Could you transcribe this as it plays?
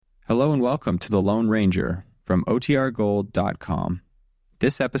Hello and welcome to The Lone Ranger from OTRGold.com.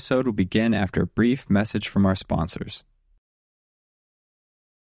 This episode will begin after a brief message from our sponsors.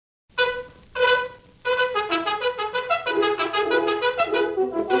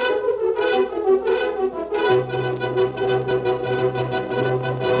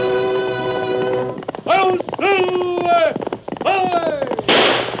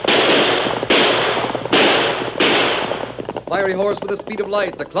 Fiery horse with the speed of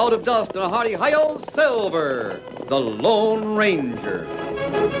light, the cloud of dust, and a hearty hi-yo, Silver, the Lone Ranger.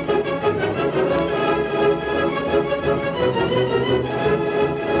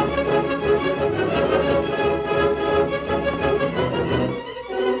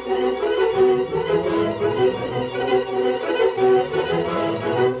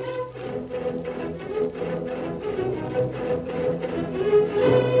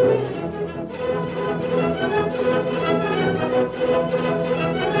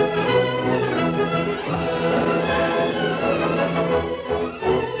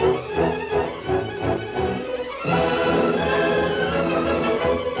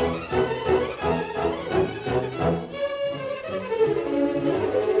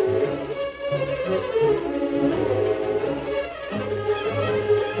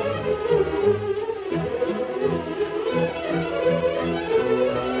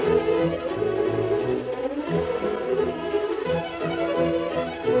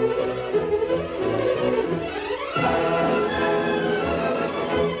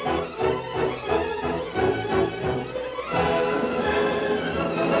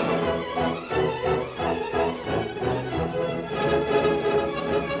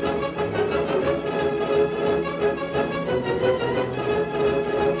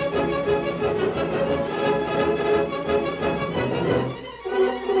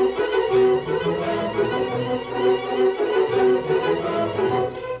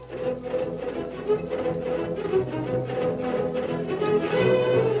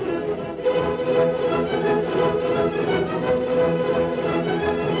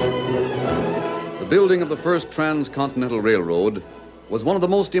 The building of the first transcontinental railroad was one of the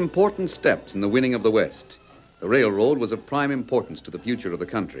most important steps in the winning of the West. The railroad was of prime importance to the future of the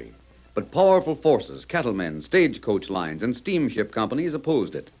country. But powerful forces, cattlemen, stagecoach lines, and steamship companies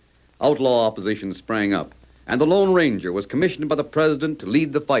opposed it. Outlaw opposition sprang up, and the Lone Ranger was commissioned by the President to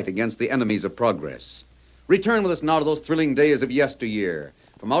lead the fight against the enemies of progress. Return with us now to those thrilling days of yesteryear.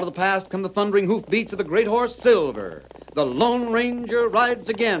 From out of the past come the thundering hoofbeats of the great horse Silver. The Lone Ranger rides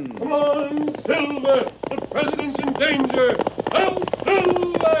again. Come on, Silver! The President's in danger! Oh,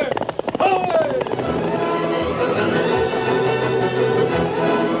 Silver! Hi!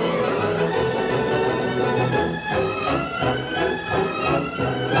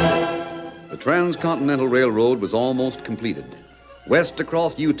 The Transcontinental Railroad was almost completed. West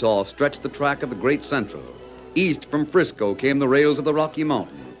across Utah stretched the track of the Great Central. East from Frisco came the rails of the Rocky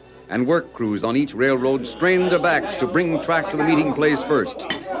Mountain, and work crews on each railroad strained their backs to bring track to the meeting place first.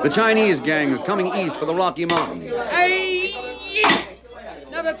 The Chinese gangs coming east for the Rocky Mountain. Hey!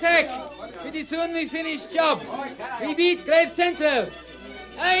 Another attack. Pretty soon we finish job. We beat Great Central.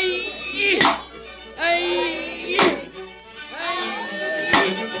 Hey! Hey!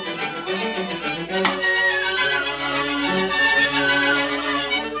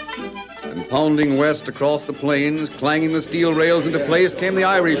 And pounding west across the plains, clanging the steel rails into place, came the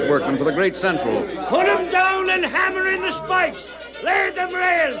Irish workmen for the Great Central. Put 'em down and hammer in the spikes. Lay them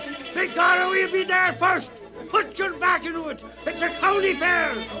rails. Begorra, we'll be there first. Put your back into it. It's a county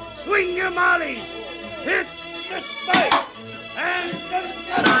fair. Swing your mollies. Hit the spike. And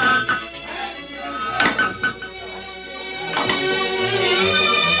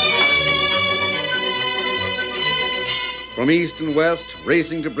From east and west,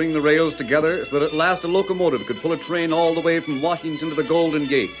 racing to bring the rails together so that at last a locomotive could pull a train all the way from Washington to the Golden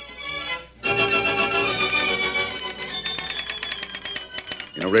Gate.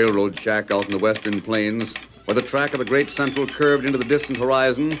 In a railroad shack out in the western plains, where the track of the Great Central curved into the distant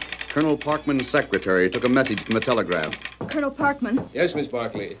horizon, Colonel Parkman's secretary took a message from the telegraph. Colonel Parkman? Yes, Miss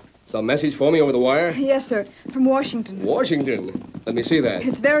Barkley. Some message for me over the wire? Yes, sir. From Washington. Washington? Let me see that.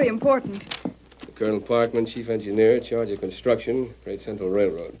 It's very important. Colonel Parkman, Chief Engineer, Charge of Construction, Great Central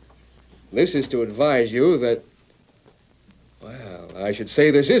Railroad. This is to advise you that... Well, I should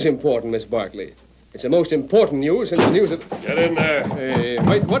say this is important, Miss Barkley. It's the most important news since the news of... Get in there. Hey,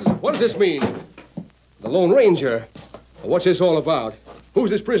 wait, what does this mean? The Lone Ranger. What's this all about?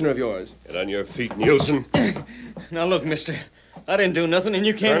 Who's this prisoner of yours? Get on your feet, Nielsen. Now, look, mister. I didn't do nothing, and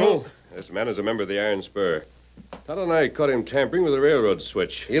you can't... Colonel, this man is a member of the Iron Spur. Todd and I caught him tampering with a railroad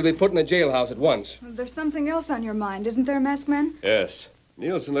switch. He'll be put in the jailhouse at once. There's something else on your mind, isn't there, masked man? Yes.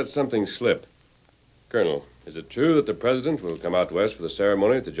 Nielsen let something slip. Colonel, is it true that the president will come out west for the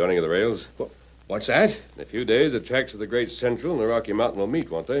ceremony at the joining of the rails? What's that? In a few days, the tracks of the Great Central and the Rocky Mountain will meet,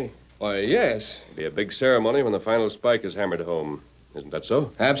 won't they? Why, yes. It'll be a big ceremony when the final spike is hammered home. Isn't that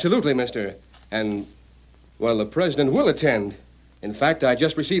so? Absolutely, mister. And, well, the president will attend. In fact, I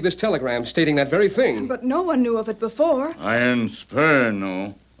just received this telegram stating that very thing. But no one knew of it before. Iron Spur,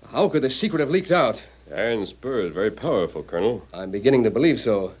 no. How could the secret have leaked out? The Iron Spur is very powerful, Colonel. I'm beginning to believe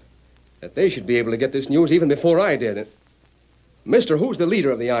so. That they should be able to get this news even before I did. Mister, who's the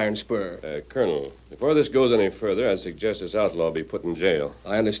leader of the Iron Spur? Colonel, before this goes any further, I suggest this outlaw be put in jail.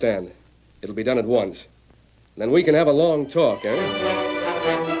 I understand. It'll be done at once. Then we can have a long talk, eh?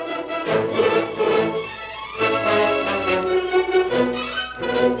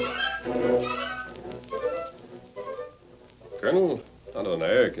 Colonel, Tonto and I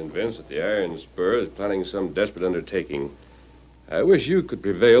are convinced that the Iron Spur is planning some desperate undertaking. I wish you could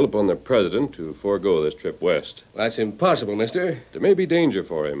prevail upon the president to forego this trip west. That's impossible, mister. There may be danger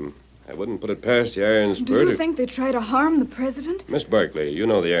for him. I wouldn't put it past the Iron Spur Do you think they try to harm the president? Miss Barkley, you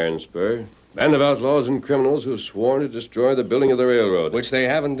know the Iron Spur. Band of outlaws and criminals who've sworn to destroy the building of the railroad. Which they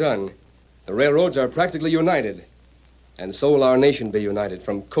haven't done. The railroads are practically united. And so will our nation be united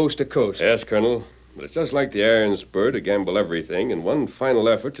from coast to coast. Yes, Colonel. But it's just like the Iron Spur to gamble everything in one final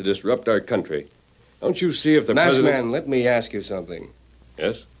effort to disrupt our country. Don't you see if the Masked president... man, let me ask you something.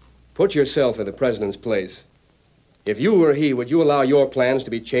 Yes? Put yourself in the president's place. If you were he, would you allow your plans to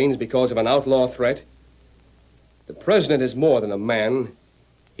be changed because of an outlaw threat? The president is more than a man.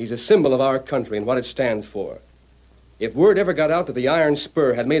 He's a symbol of our country and what it stands for. If word ever got out that the Iron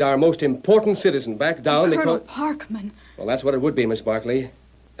Spur had made our most important citizen back down Colonel because... Parkman. Well, that's what it would be, Miss Barkley.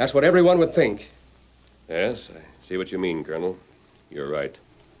 That's what everyone would think. Yes, I see what you mean, Colonel. You're right.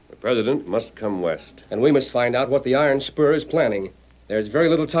 The president must come west. And we must find out what the Iron Spur is planning. There's very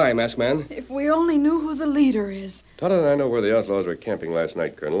little time, Masked man. If we only knew who the leader is. Tonto and I know where the outlaws were camping last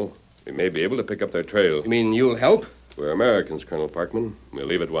night, Colonel. We may be able to pick up their trail. You mean you'll help? We're Americans, Colonel Parkman. We'll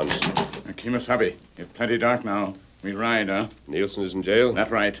leave at once. Kimasabi, it's plenty dark now. We ride, huh? Nielsen is in jail?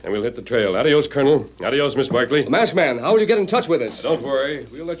 That's right. And we'll hit the trail. Adios, Colonel. Adios, Miss Barkley. Masked man, how will you get in touch with us? Don't worry.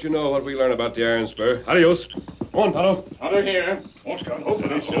 We'll let you know what we learn about the Iron Spur. Adios. Come on, Tonto. Tonto here. Oh, Scout. Oh,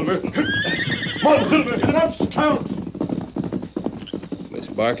 Silver. Come on, Silver. Get up, Scout. Miss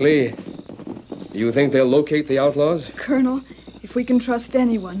Barkley, do you think they'll locate the outlaws? Colonel, if we can trust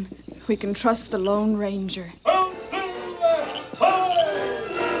anyone, we can trust the Lone Ranger.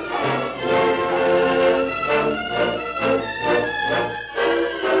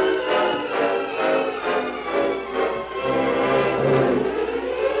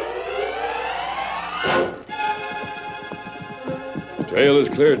 Trail is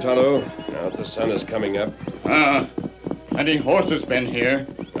clear, Tonto. Now that the sun is coming up. Plenty horses been here.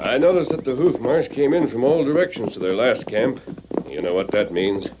 I noticed that the hoof marks came in from all directions to their last camp. You know what that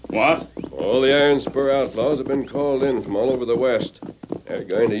means. What? All the Iron Spur outlaws have been called in from all over the West. They're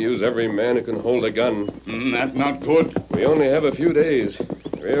going to use every man who can hold a gun. That's not good. We only have a few days.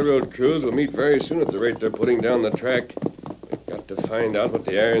 The railroad crews will meet very soon at the rate they're putting down the track. We've got to find out what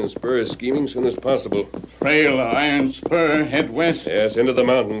the Iron Spur is scheming soon as possible. Trail of Iron Spur, head west. Yes, into the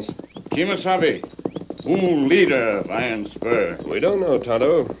mountains. Kimasabi, who leader of Iron Spur? We don't know,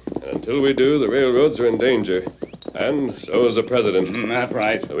 Tonto. Until we do, the railroads are in danger. And so is the president. That's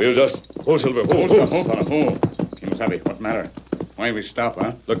right. So we'll just... Oh, Silver. Hold, fella, hold. Kimasabi, what matter? Why we stop,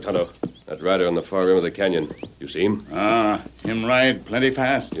 huh? Look, Tonto. That rider on the far rim of the canyon. You see him? Him ride plenty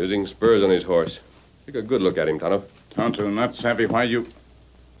fast. Using spurs on his horse. Take a good look at him, Tonto. Tonto, not savvy why you...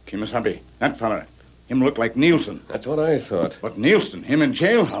 Kimasabi, that fella. Him look like Nielsen. That's what I thought. But Nielsen, him in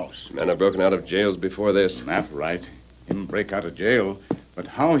jailhouse. Men have broken out of jails before this. That's right. Him break out of jail. But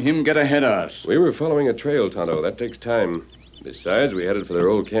how him get ahead of us? We were following a trail, Tonto. That takes time. Besides, we headed for their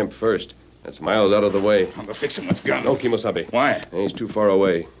old camp first. That's miles out of the way. I'm going to fix him with gun. No, Kimosabe. Why? He's too far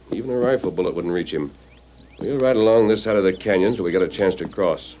away. Even a rifle bullet wouldn't reach him. We'll ride along this side of the canyon so we get a chance to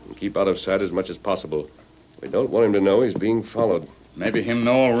cross. And keep out of sight as much as possible. We don't want him to know he's being followed. Maybe him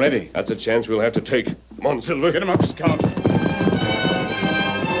know already. That's a chance we'll have to take. Come on, Silver. Get him up, Scout.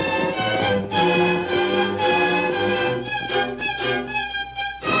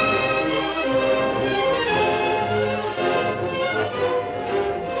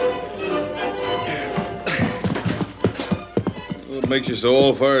 What makes you so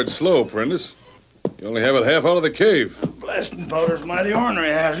all-fired slow, Prentice? You only have it half out of the cave. Blasting powder's mighty ornery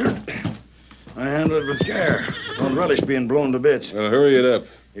hazard. I handle it with care. Don't relish being blown to bits. Well, hurry it up.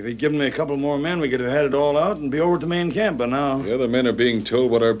 If he'd given me a couple more men, we could have had it all out and be over at the main camp by now. The other men are being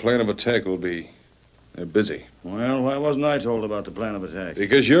told what our plan of attack will be. They're busy. Well, why wasn't I told about the plan of attack?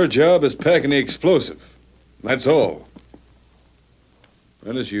 Because your job is packing the explosive. That's all.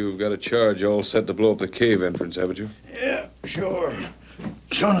 Prentice, you've got a charge all set to blow up the cave entrance, haven't you? Yeah, sure.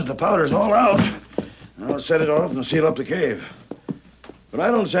 As soon as the powder's all out, I'll set it off and seal up the cave. But I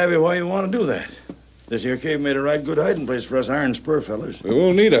don't savvy why you want to do that. This here cave made a right good hiding place for us iron spur fellers. We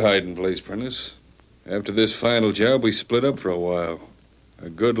won't need a hiding place, Prentice. After this final job, we split up for a while. A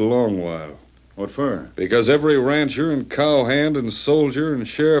good long while. What for? Because every rancher and cowhand and soldier and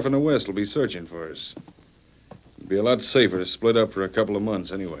sheriff in the West will be searching for us. It'd be a lot safer to split up for a couple of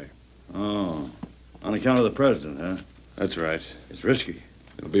months anyway. Oh, on account of the president, huh? That's right. It's risky.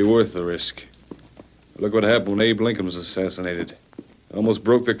 It'll be worth the risk. Look what happened when Abe Lincoln was assassinated. Almost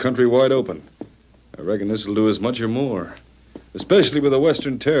broke the country wide open. I reckon this will do as much or more. Especially with the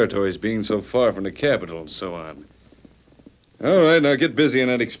Western Territories being so far from the capital and so on. All right, now get busy on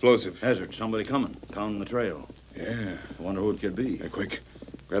that explosive. Hazard, somebody coming. Pounding the trail. Yeah. I wonder who it could be. Hey, quick.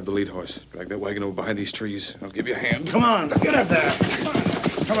 Grab the lead horse. Drag that wagon over behind these trees. I'll give you a hand. Come on, get up there. Come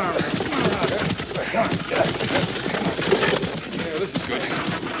on. Come on, get up. Yeah, this is good.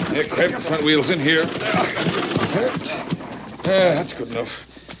 Yeah, grab the front wheels in here. Yeah, that's good enough.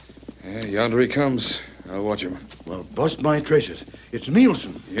 Yeah, yonder he comes. I'll watch him. Well, bust my traces. It's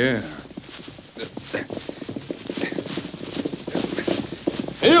Nielsen. Yeah.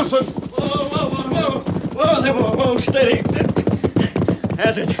 Nielsen! Whoa, steady.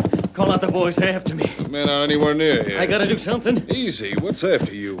 Hazard, call out the boys. They're after me. The men aren't anywhere near here. I gotta do something. Easy. What's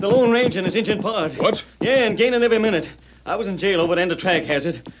after you? The Lone Ranger and his Injun pard. What? Yeah, and gaining every minute. I was in jail over at end of track,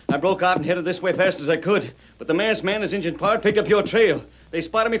 Hazard. I broke out and headed this way fast as I could. But the masked man and his Injun pard picked up your trail. They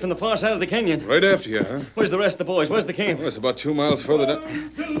spotted me from the far side of the canyon. Right after you, huh? Where's the rest of the boys? Where's the camp? Well, it's about 2 miles further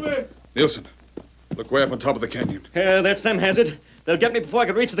down. Silver! Nielsen, look way up on top of the canyon. Yeah, that's them, Hazard. They'll get me before I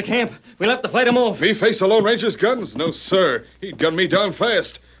can reach the camp. We'll have to fight them off. Me face the Lone Ranger's guns? No, sir. He'd gun me down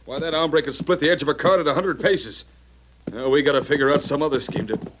fast. Why, that hombre could split the edge of a cart at 100 paces. Now, we gotta figure out some other scheme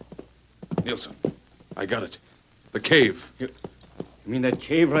to... Nielsen, I got it. The cave. You mean that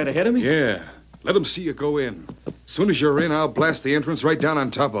cave right ahead of me? Yeah. Let them see you go in. As soon as you're in, I'll blast the entrance right down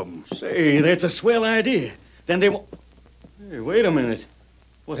on top of them. Say, that's a swell idea. Then they won't... Hey, wait a minute.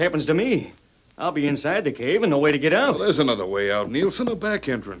 What happens to me? I'll be inside the cave and no way to get out. Well, there's another way out, Nielsen. A back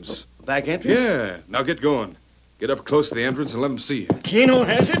entrance. Back entrance? Yeah. Now get going. Get up close to the entrance and let them see you. Keno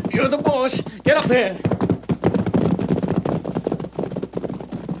has it. You're the boss. Get up there.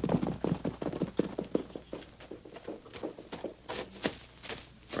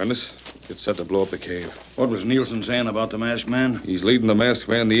 Prentice, get set to blow up the cave. What was Nielsen saying about the masked man? He's leading the masked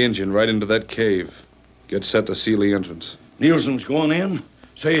man, the Injun, right into that cave. Get set to seal the entrance. Nielsen's going in?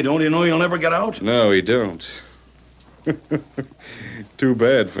 Say, don't you know you'll never get out? No, he don't. Too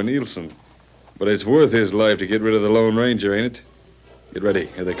bad for Nielsen. But it's worth his life to get rid of the Lone Ranger, ain't it? Get ready.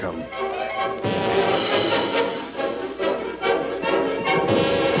 Here they come.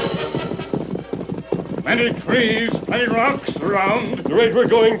 Many trees, many rocks around. At the rate we're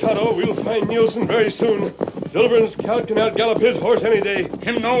going, Tonto, we'll find Nielsen very soon. Silver and Scout can outgallop his horse any day.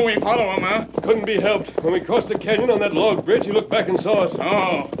 Him know we follow him, huh? Couldn't be helped. When we crossed the canyon on that log bridge, he looked back and saw us.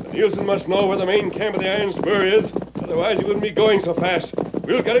 Oh. Nielsen must know where the main camp of the Iron Spur is. Otherwise, he wouldn't be going so fast.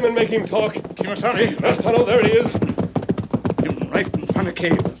 We'll get him and make him talk. Kimasabi. Yes, Tonto, there he is. Him right in front of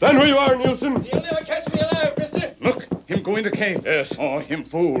cave. Stand where you are, Nielsen. You'll never catch me alive, mister. Look, him go into cave. Yes. Oh, him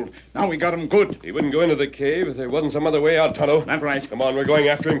fooled. Now we got him good. He wouldn't go into the cave if there wasn't some other way out, Tonto. That's right. Come on, we're going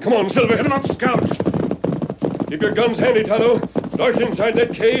after him. Come on, Silver. Get him up, Scout. Keep your guns handy, Tonto. Dark inside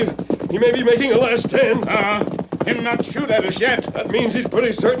that cave. He may be making a last stand. Him not shoot at us yet. That means he's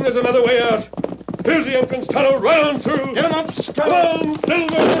pretty certain there's another way out. Here's the entrance, Tonto. Right on through. Get him up, Scout. Come on,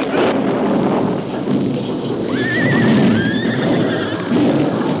 Silver.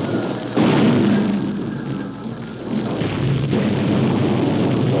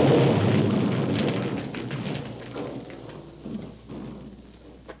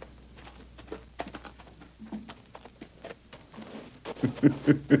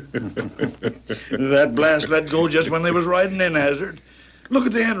 That blast let go just when they was riding in, Hazard. Look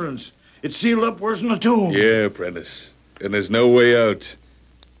at the entrance. It's sealed up worse than a tomb. Yeah, Prentice. And there's no way out.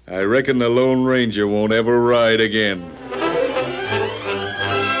 I reckon the Lone Ranger won't ever ride again.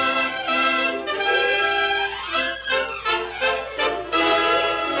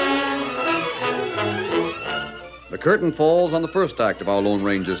 The curtain falls on the first act of our Lone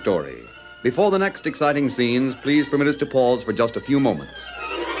Ranger story. Before the next exciting scenes, please permit us to pause for just a few moments.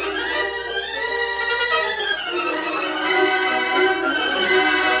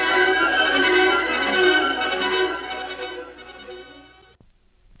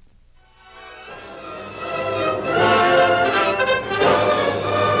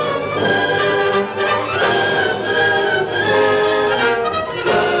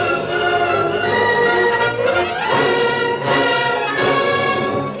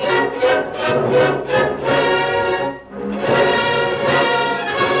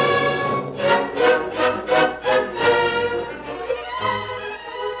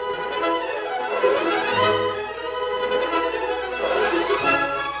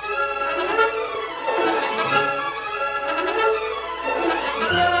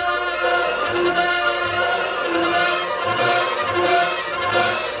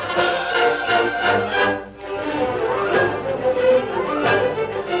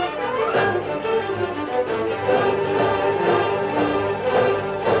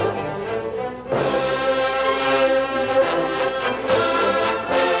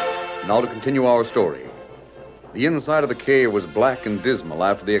 to continue our story. The inside of the cave was black and dismal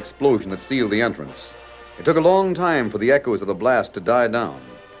after the explosion that sealed the entrance. It took a long time for the echoes of the blast to die down.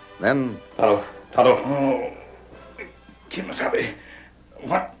 Then... Tonto. Oh, Kimasabi,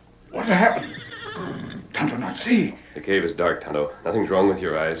 what happened? Tonto not see. The cave is dark, Tonto. Nothing's wrong with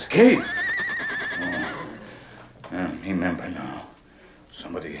your eyes. Cave? Remember now.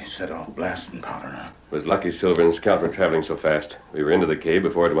 Somebody set off blasting powder now. It was lucky Silver and Scout were traveling so fast. We were into the cave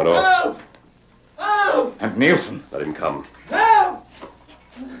before it went off. Help! And Nielsen. Let him come. Help!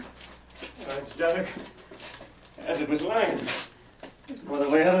 It's dark. As it was lying. There's no other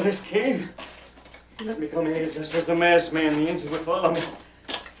way out of this cave. Let me come here just as the masked man and the Indian would follow me.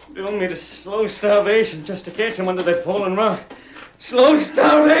 Doing me to slow starvation just to catch him under that fallen rock. Slow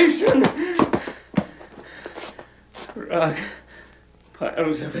starvation! Rock.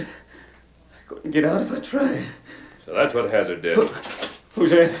 Piles of it. I couldn't get out if I tried. So that's what Hazard did. Who's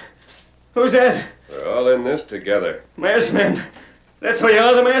that? Who's that? We're all in this together. Masked man. That's where you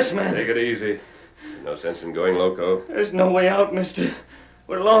are, the masked man. Take it easy. No sense in going loco. There's no way out, mister.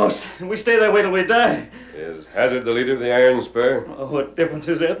 We're lost, and we stay that way till we die. Is Hazard the leader of the Iron Spur? Oh, what difference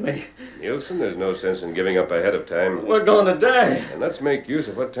does that make? Nielsen, there's no sense in giving up ahead of time. We're going to die. And let's make use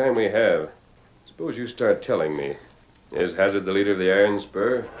of what time we have. Suppose you start telling me. Is Hazard the leader of the Iron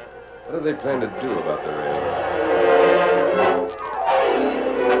Spur? What do they plan to do about the railroad?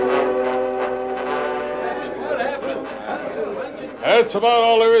 That's about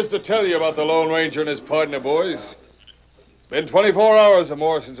all there is to tell you about the Lone Ranger and his partner, boys. It's been 24 hours or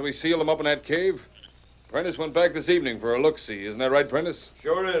more since we sealed them up in that cave. Prentice went back this evening for a look-see. Isn't that right, Prentice?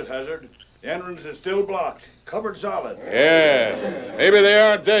 Sure is, Hazard. The entrance is still blocked. Covered solid. Yeah. Maybe they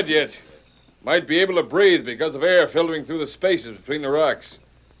aren't dead yet. Might be able to breathe because of air filtering through the spaces between the rocks.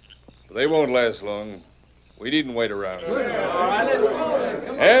 But they won't last long. We needn't wait around.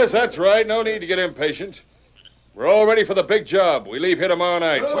 Yes, that's right. No need to get impatient. We're all ready for the big job. We leave here tomorrow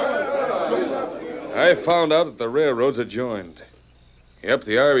night. I found out that the railroads are joined. Yep,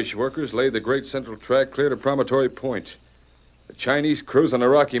 the Irish workers laid the great central track clear to Promontory Point. The Chinese crews on the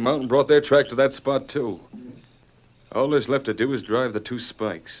Rocky Mountain brought their track to that spot, too. All there's left to do is drive the two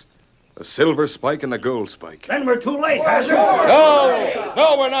spikes. The silver spike and the gold spike. Then we're too late, Hazard.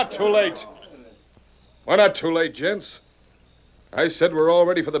 No, we're not too late. We're not too late, gents. I said we're all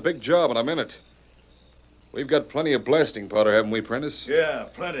ready for the big job in a minute. We've got plenty of blasting powder, haven't we, Prentice? Yeah,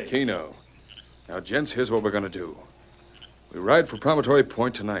 plenty. Keno. Now, gents, here's what we're going to do. We ride for Promontory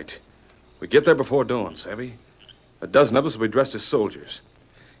Point tonight. We get there before dawn, savvy? A dozen of us will be dressed as soldiers.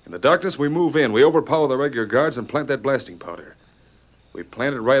 In the darkness, we move in. We overpower the regular guards and plant that blasting powder. We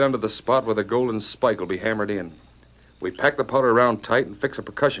plant it right under the spot where the golden spike will be hammered in. We pack the powder around tight and fix a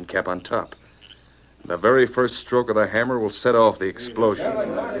percussion cap on top. The very first stroke of the hammer will set off the explosion.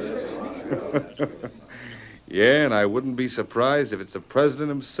 Yeah, and I wouldn't be surprised if it's the president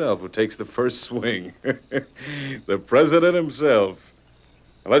himself who takes the first swing. The president himself.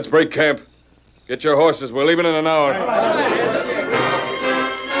 Now, let's break camp. Get your horses. We're leaving in an hour.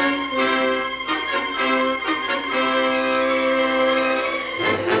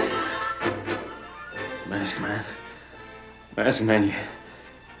 Masked man, you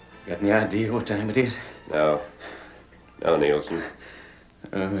got any idea what time it is? No, Nielsen.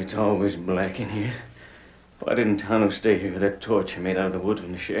 Oh, it's always black in here. Why didn't Tonto stay here with that torch he made out of the wood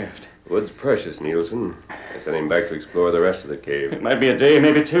from the shaft? Wood's precious, Nielsen. I sent him back to explore the rest of the cave. It might be a day,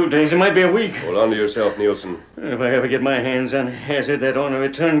 maybe 2 days. It might be a week. Hold on to yourself, Nielsen. If I ever get my hands on Hazard, that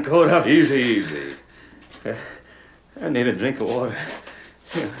ornery turncoat, I'll... Easy. I need a drink of water.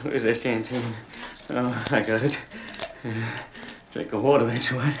 Where's that canteen? Oh, I got it. Drink of water,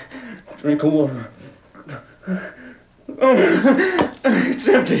 that's right. Drink of water. Oh, it's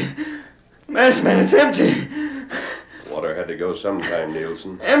empty. Masked man, it's empty. Water had to go sometime,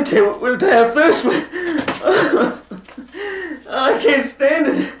 Nielsen. Empty? We'll die of thirst. I can't stand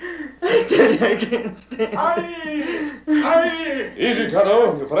it. I tell you, I can't stand it. Aye! Easy,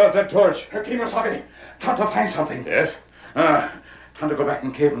 Tonto. You put out that torch. Kimosabe, Tonto find something. Yes? Tonto go back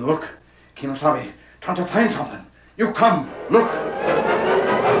in cave and look. Kimosabe, Tonto find something. You come, look.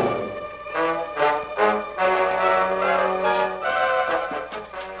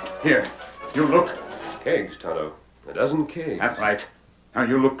 Here, you look. Kegs, Tonto. A dozen kegs. That's right. Now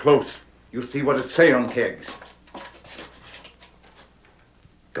you look close. You see what it say on kegs.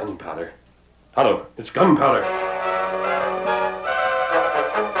 Gunpowder. Tonto, it's gunpowder.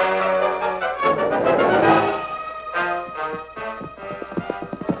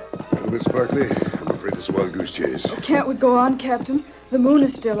 Well, Miss Barkley, I'm afraid it's a wild goose chase. Can't we go on, Captain? The moon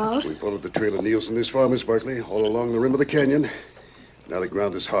is still out. We followed the trail of Nielsen this far, Miss Barkley, all along the rim of the canyon. Now the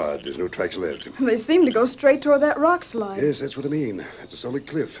ground is hard. There's no tracks left. They seem to go straight toward that rock slide. Yes, that's what I mean. That's a solid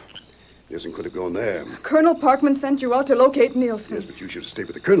cliff. Nielsen could have gone there. Colonel Parkman sent you out to locate Nielsen. Yes, but you should have stayed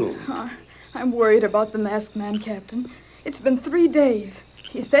with the colonel. I'm worried about the masked man, Captain. It's been 3 days.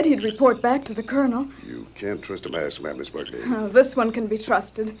 He said he'd report back to the colonel. You can't trust a masked man, Miss Barkley. Oh, this one can be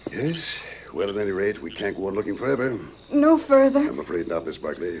trusted. Yes? Well, at any rate, we can't go on looking forever. No further? I'm afraid not, Miss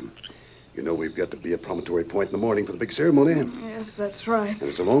Barkley. You know we've got to be at Promontory Point in the morning for the big ceremony. Yes, that's right. And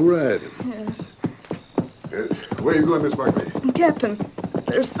it's a long ride. Yes. Where are you going, Miss Barkley? Captain,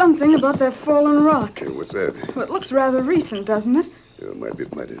 there's something about that fallen rock. What's that? Well, it looks rather recent, doesn't it? It might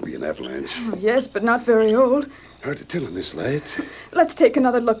be an avalanche. Oh, yes, but not very old. Hard to tell in this light. Let's take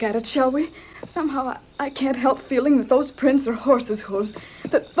another look at it, shall we? Somehow I can't help feeling that those prints are horses' hooves.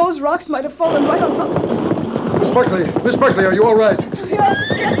 That those rocks might have fallen right on top. Miss Barkley, are you all right? Yes,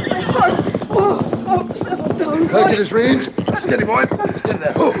 my horse. Oh, settle down. Can I get his reins? Steady, boy. Steady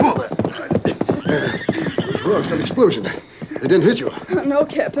there. Oh. Those rocks, an explosion. They didn't hit you. No,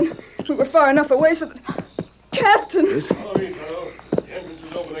 Captain. We were far enough away so that... Captain! Yes? Follow me, fellow. The entrance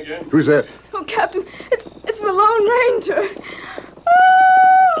is open again. Who's that? Oh, Captain, it's the Lone Ranger.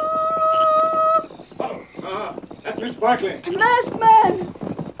 That's Miss Barkley. Masked man!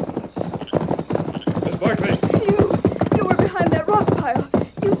 Miss Barkley. You were behind that rock pile.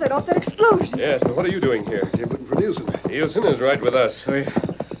 You set off that explosion. Yes, but what are you doing here? Came looking for Nielsen. Nielsen is right with us. We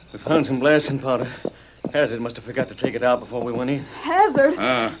found some blasting powder. Hazard must have forgot to take it out before we went in. Hazard?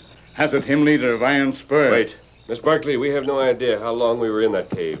 Hazard, him leader of Iron Spur. Wait. Miss Barkley, we have no idea how long we were in that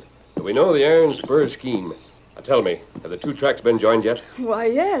cave. But we know the Iron Spur scheme. Now tell me, have the two tracks been joined yet? Why,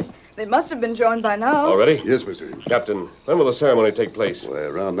 yes. They must have been joined by now. Already? Yes, mister. Captain, when will the ceremony take place? Well,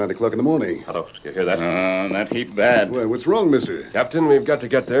 around 9 o'clock in the morning. Hello, you hear that? That heap bad. Well, what's wrong, mister? Captain, we've got to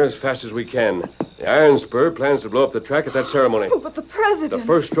get there as fast as we can. The Iron Spur plans to blow up the track at that ceremony. Oh, but the president... The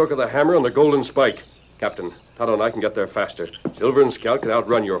first stroke of the hammer on the golden spike. Captain, Tonto and I can get there faster. Silver and Scout can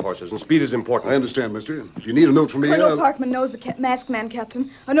outrun your horses, and speed is important. I understand, mister. If you need a note from me, Colonel Parkman knows the masked man,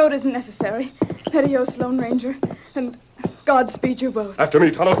 Captain. A note isn't necessary. Adios, Lone Ranger. And Godspeed you both. After me,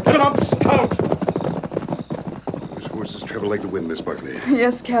 Tonto. Get him up, Scout! Those horses travel like the wind, Miss Barkley.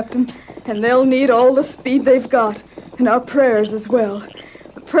 Yes, Captain. And they'll need all the speed they've got. And our prayers as well.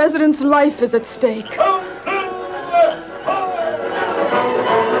 The president's life is at stake.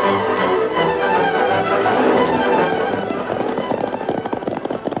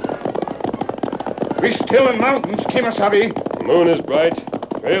 We're still in mountains, Kimasabi. The moon is bright.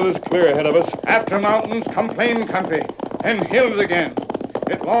 Trail is clear ahead of us. After mountains come plain country. Then hills again.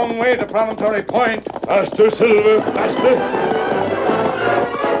 It's long way to Promontory Point. Faster, Silver, faster.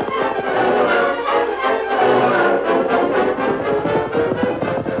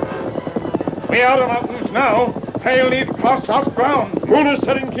 We out of mountains now. Trail need cross soft ground. Moon is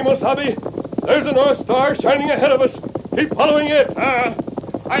setting, Kimosabe. There's a North Star shining ahead of us. Keep following it.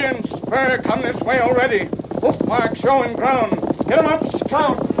 Iron Spur come this way already. Hoof marks showing ground. Get 'em up,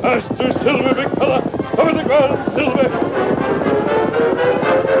 Scout. Faster, Silver, big fella. Cover the ground, Silver.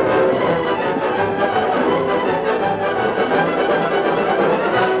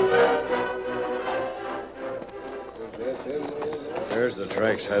 There's the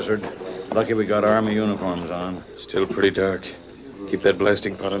tracks, Hazard. Lucky we got army uniforms on. Still pretty dark. Keep that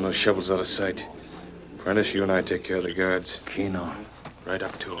blasting pot on those shovels out of sight. Prentice, you and I take care of the guards. Keno. Right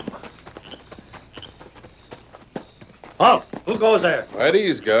up to them. Halt! Who goes there? At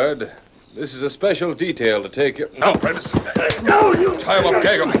ease, guard. This is a special detail to take you. No, Prentice. No, you... Tie him up,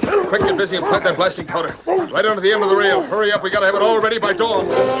 gag him. Quick, get busy and plant that blasting powder. Right under the end of the rail. Hurry up, we gotta have it all ready by dawn.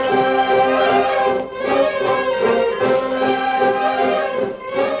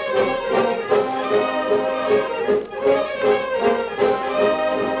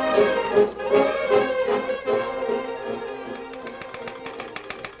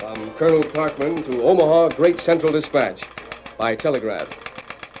 Colonel Parkman to Omaha Great Central Dispatch by telegraph.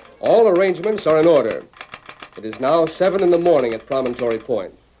 All arrangements are in order. It is now 7 in the morning at Promontory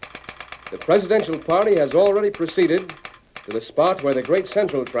Point. The presidential party has already proceeded to the spot where the Great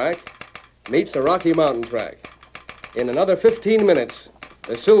Central track meets the Rocky Mountain track. In another 15 minutes,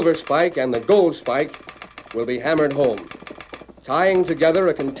 the silver spike and the gold spike will be hammered home, tying together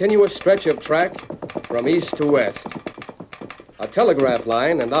a continuous stretch of track from east to west. A telegraph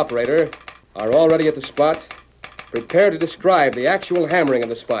line and operator are already at the spot, prepared to describe the actual hammering of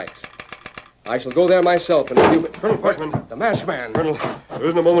the spikes. I shall go there myself in a few minutes. Colonel Parkman. The masked man. Colonel, there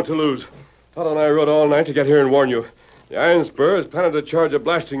isn't a moment to lose. Todd and I rode all night to get here and warn you. The Iron Spur has planted a charge of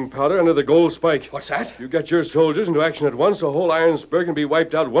blasting powder under the gold spike. What's that? You get your soldiers into action at once, the whole Iron Spur can be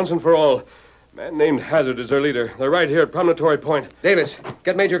wiped out once and for all. Man named Hazard is their leader. They're right here at Promontory Point. Davis,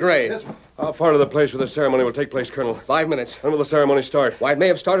 get Major Gray. Yes, How far to the place where the ceremony will take place, Colonel? 5 minutes. When will the ceremony start? Why, it may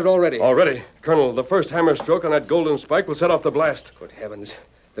have started already. Already? Colonel, the first hammer stroke on that golden spike will set off the blast. Good heavens.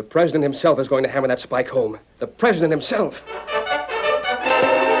 The president himself is going to hammer that spike home. The president himself.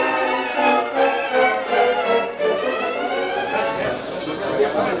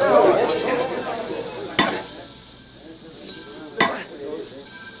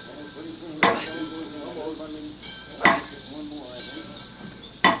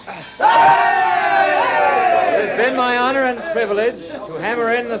 It has been my honor and privilege to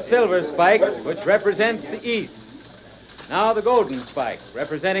hammer in the silver spike, which represents the east. Now the golden spike,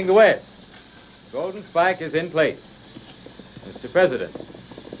 representing the west. The golden spike is in place. Mr. President,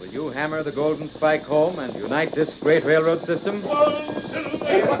 will you hammer the golden spike home and unite this great railroad system?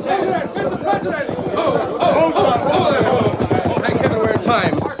 Thank heaven we're in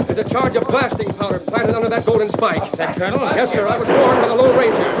time. There's a charge of blasting powder planted under that golden spike. Is that Colonel? Yes, sir. I was warned by the Lone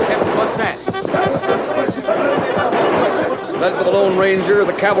Ranger. Heavens, what's that? Led by the Lone Ranger,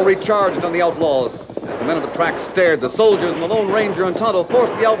 the cavalry charged on the outlaws. As the men of the track stared, the soldiers and the Lone Ranger and Tonto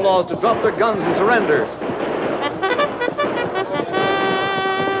forced the outlaws to drop their guns and surrender.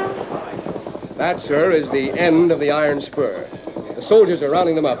 That, sir, is the end of the Iron Spur. The soldiers are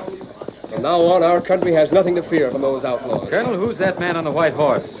rounding them up. From now on, our country has nothing to fear from those outlaws. Colonel, who's that man on the white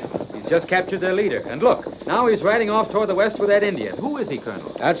horse? He's just captured their leader. And look, now he's riding off toward the west with that Indian. Who is he,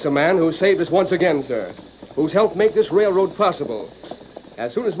 Colonel? That's the man who saved us once again, sir. Who's helped make this railroad possible.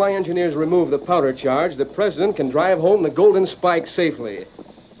 As soon as my engineers remove the powder charge, the president can drive home the golden spike safely.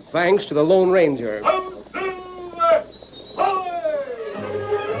 Thanks to the Lone Ranger.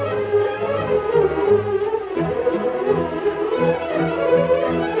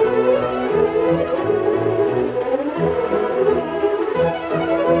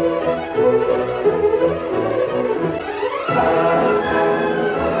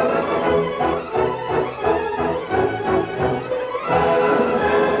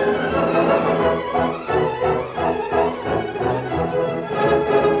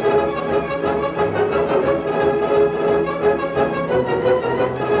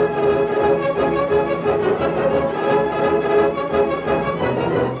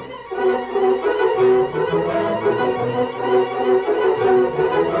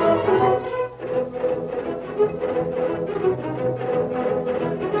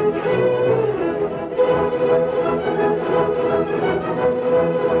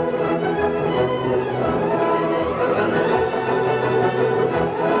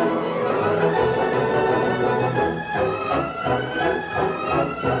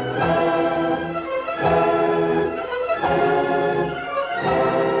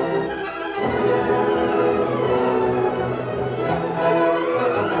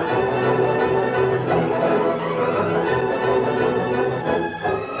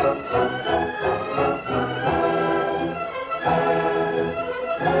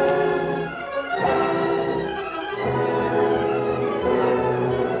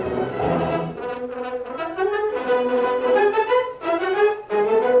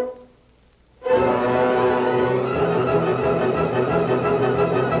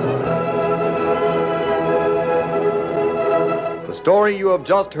 The story you have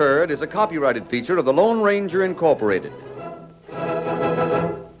just heard is a copyrighted feature of the Lone Ranger Incorporated.